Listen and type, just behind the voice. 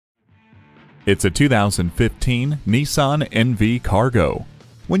It's a 2015 Nissan NV Cargo.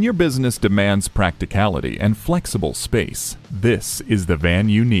 When your business demands practicality and flexible space, this is the van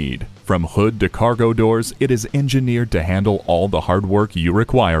you need. From hood to cargo doors, it is engineered to handle all the hard work you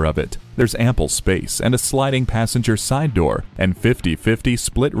require of it. There's ample space and a sliding passenger side door and 50/50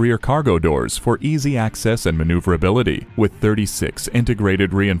 split rear cargo doors for easy access and maneuverability, with 36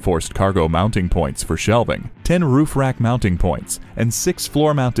 integrated reinforced cargo mounting points for shelving, 10 roof rack mounting points, and 6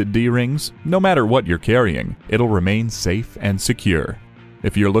 floor-mounted D-rings. No matter what you're carrying, it'll remain safe and secure.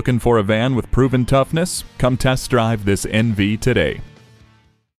 If you're looking for a van with proven toughness, come test drive this NV today.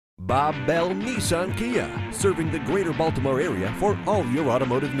 Bob Bell Nissan Kia, serving the greater Baltimore area for all your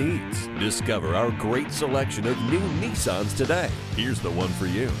automotive needs. Discover our great selection of new Nissans today. Here's the one for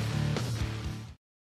you.